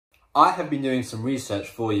I have been doing some research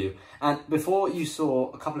for you. And before you saw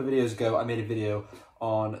a couple of videos ago, I made a video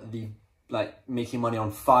on the making money on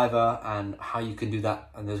Fiverr and how you can do that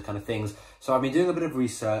and those kind of things. So I've been doing a bit of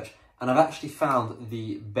research and I've actually found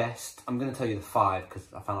the best, I'm going to tell you the 5 because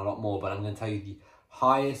I found a lot more, but I'm going to tell you the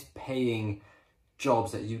highest paying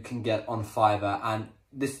jobs that you can get on Fiverr. And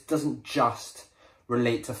this doesn't just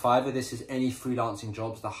relate to Fiverr, this is any freelancing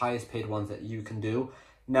jobs, the highest paid ones that you can do.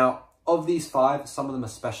 Now, of these 5, some of them are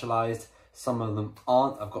specialized, some of them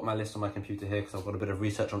aren't. I've got my list on my computer here because I've got a bit of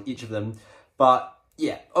research on each of them. But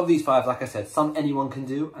yeah, of these 5, like I said, some anyone can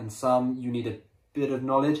do and some you need a bit of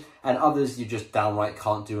knowledge and others you just downright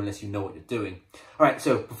can't do unless you know what you're doing. All right,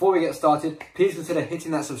 so before we get started, please consider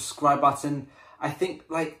hitting that subscribe button. I think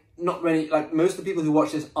not many, most of the people who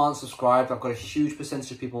watch this aren't subscribed. I've got a huge percentage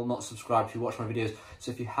of people not subscribed who watch my videos. So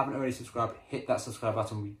if you haven't already subscribed, hit that subscribe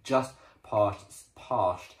button. We just passed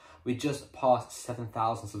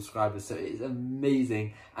 7,000 subscribers, so it's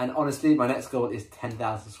amazing. And honestly, my next goal is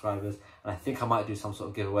 10,000 subscribers, and I think I might do some sort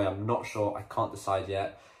of giveaway. I'm not sure, I can't decide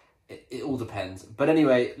yet. It all depends. But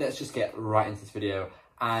anyway, let's just get right into this video.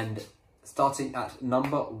 And starting at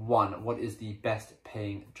number 1, what is the best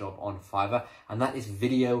paying job on Fiverr? And that is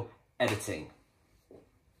video editing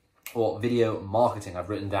or video marketing, I've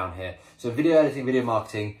written down here. So video editing, video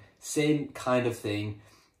marketing, same kind of thing,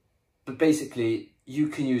 but basically you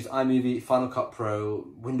can use iMovie, Final Cut Pro,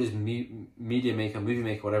 Windows Media Maker, Movie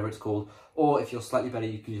Maker, whatever it's called, or if you're slightly better,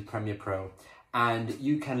 you can use Premiere Pro, and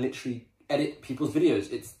you can literally edit people's videos.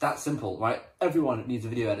 It's that simple, right? Everyone needs a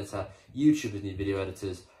video editor. YouTubers need video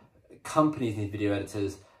editors. Companies need video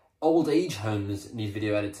editors. Old age homes need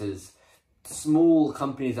video editors. Small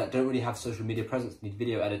companies that don't really have social media presence need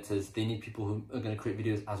video editors. They need people who are going to create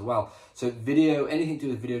videos as well. So video, anything to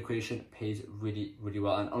do with video creation pays really, really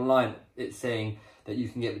well. And online, it's saying that you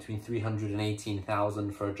can get between 300 and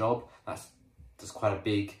 18,000 for a job. That's quite a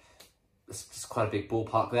big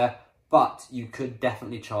ballpark there. But you could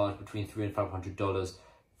definitely charge between $300 and $500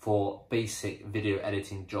 for basic video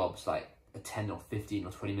editing jobs, like a 10 or 15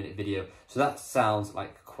 or 20 minute video. So that sounds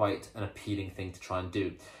like quite an appealing thing to try and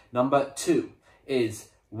do. Number 2 is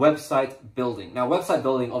website building. Now, website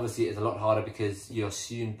building obviously is a lot harder because you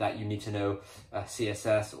assume that you need to know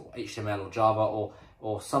CSS or HTML or Java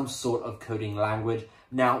or some sort of coding language.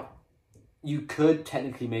 Now, you could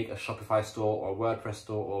technically make a Shopify store or a WordPress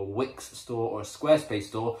store or a Wix store or a Squarespace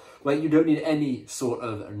store where you don't need any sort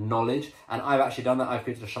of knowledge. And I've actually done that. I've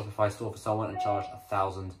created a Shopify store for someone and charged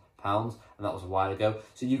 £1,000, and that was a while ago.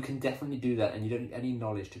 So you can definitely do that, and you don't need any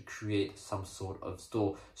knowledge to create some sort of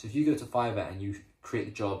store. So if you go to Fiverr and you create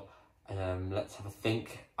the job, let's have a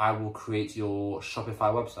think, I will create your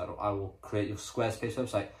Shopify website or I will create your Squarespace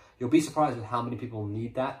website. You'll be surprised with how many people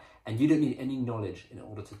need that, and you don't need any knowledge in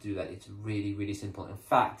order to do that. It's really, really simple. In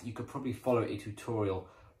fact, you could probably follow a tutorial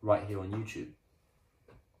right here on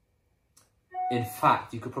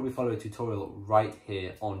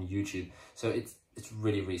YouTube. So it's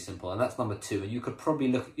really, really simple, and that's number 2. And you're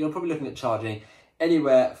probably looking at charging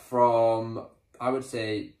anywhere from, I would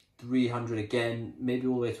say, 300 again, maybe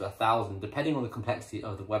all the way to 1,000, depending on the complexity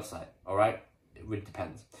of the website. All right, it really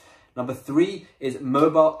depends. Number 3 is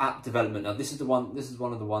mobile app development. Now, this is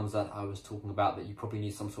one of the ones that I was talking about, that you probably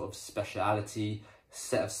need some sort of speciality,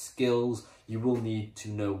 set of skills. You will need to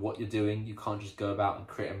know what you're doing. You can't just go about and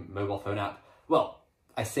create a mobile phone app. Well,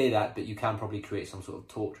 I say that, but you can probably create some sort of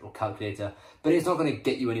torch or calculator, but it's not going to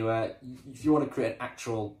get you anywhere. If you want to create an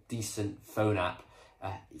actual decent phone app,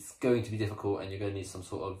 it's going to be difficult, and you're going to need some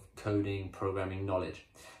sort of coding, programming knowledge.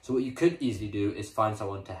 So what you could easily do is find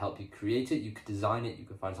someone to help you create it. You could design it, you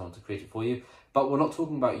could find someone to create it for you. But we're not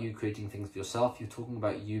talking about you creating things for yourself. You're talking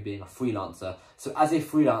about you being a freelancer. So as a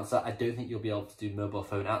freelancer, I don't think you'll be able to do mobile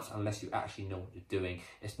phone apps unless you actually know what you're doing.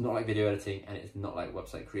 It's not like video editing, and it's not like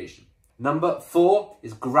website creation. Number 4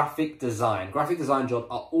 is graphic design. Graphic design jobs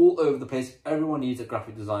are all over the place. Everyone needs a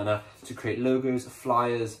graphic designer to create logos,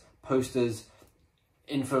 flyers, posters,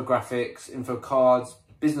 infographics, info cards,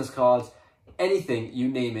 business cards, anything, you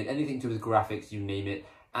name it, anything to do with graphics, you name it.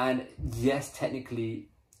 And yes, technically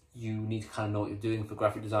you need to kind of know what you're doing for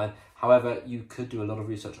graphic design. However, you could do a lot of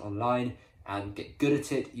research online and get good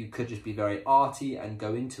at it. You could just be very arty and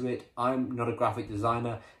go into it. I'm not a graphic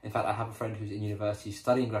designer. In fact, I have a friend who's in university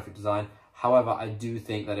studying graphic design. However, I do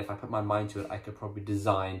think that if I put my mind to it, I could probably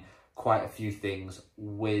design quite a few things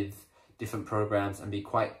with different programs and be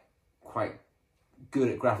quite good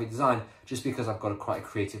at graphic design, just because I've got quite a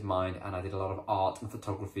creative mind and I did a lot of art and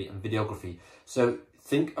photography and videography. So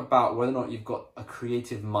think about whether or not you've got a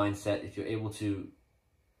creative mindset. If you're able to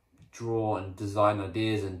draw and design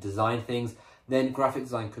ideas and design things, then graphic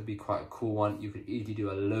design could be quite a cool one. You could easily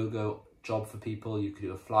do a logo job for people, you could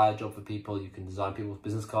do a flyer job for people, you can design people's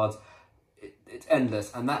business cards. It's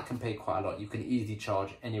endless, and that can pay quite a lot. You can easily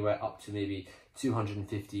charge anywhere up to maybe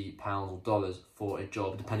 £250 or dollars for a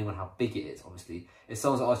job, depending on how big it is. Obviously, if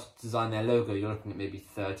someone's asked you to design their logo, you're looking at maybe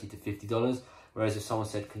 $30 to $50. Whereas if someone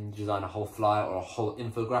said, can you design a whole flyer or a whole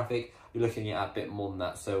infographic, you're looking at a bit more than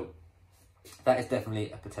that. So that is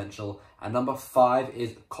definitely a potential. And number 5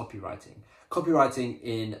 is copywriting. Copywriting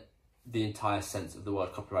in the entire sense of the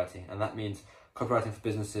word copywriting. And that means copywriting for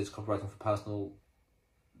businesses, copywriting for personal,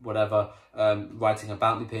 whatever, writing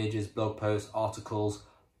about me pages, blog posts, articles,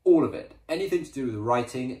 all of it. Anything to do with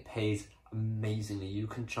writing pays amazingly. You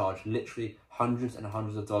can charge literally hundreds and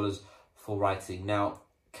hundreds of dollars for writing. Now,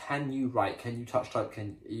 can you write? Can you touch type? Are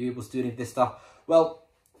you able to do any of this stuff? Well,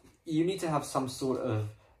 you need to have some sort of,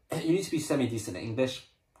 you need to be semi-decent at English,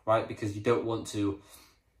 right? Because you don't want to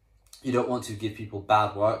give people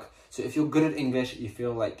bad work. So if you're good at English, you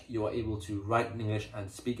feel like you are able to write in English and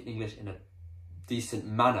speak in English in a decent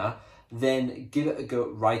manner, then give it a go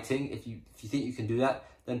at writing. If you think you can do that,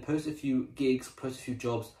 then post a few gigs, post a few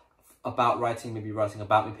jobs about writing, maybe writing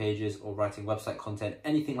about me pages or writing website content,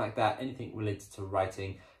 anything like that, anything related to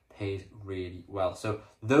writing pays really well. So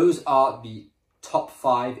those are the top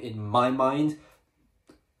 5 in my mind,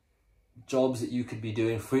 jobs that you could be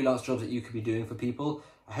doing, freelance jobs that you could be doing for people.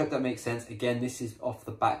 I hope that makes sense. Again, this is off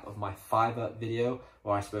the back of my Fiverr video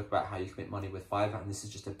where I spoke about how you can make money with Fiverr, and this is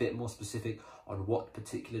just a bit more specific on what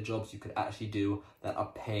particular jobs you could actually do that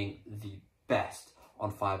are paying the best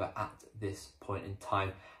on Fiverr at this point in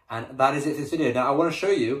time. And that is it for this video. Now I want to show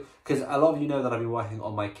you, because a lot of you know that I've been working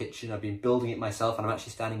on my kitchen, I've been building it myself, and I'm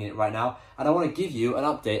actually standing in it right now, and I want to give you an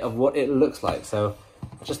update of what it looks like. So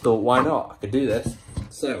I just thought, why not? I could do this.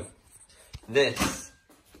 So this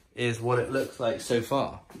is what it looks like so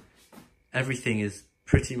far. Everything is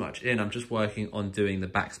pretty much in. I'm just working on doing the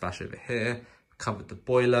backsplash over here, covered the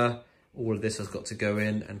boiler, all of this has got to go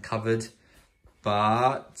in and covered,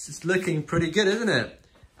 but it's looking pretty good, isn't it?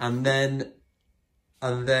 And then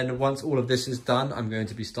once all of this is done, I'm going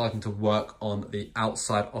to be starting to work on the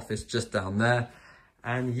outside office just down there.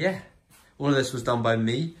 And yeah, all of this was done by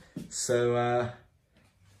me. So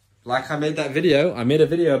like I made a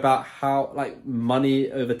video about how, like,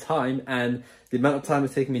 money over time and the amount of time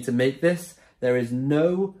it's taken me to make this. There is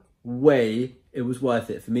no way it was worth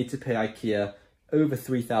it for me to pay IKEA over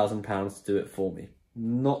 £3,000 to do it for me.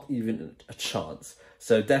 Not even a chance.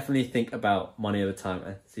 So definitely think about money over time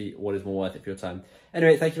and see what is more worth it for your time.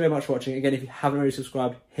 Anyway, thank you very much for watching. Again, if you haven't already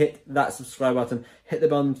subscribed, hit that subscribe button, hit the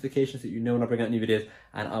bell notification so that you know when I bring out new videos,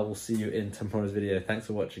 and I will see you in tomorrow's video. Thanks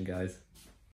for watching, guys.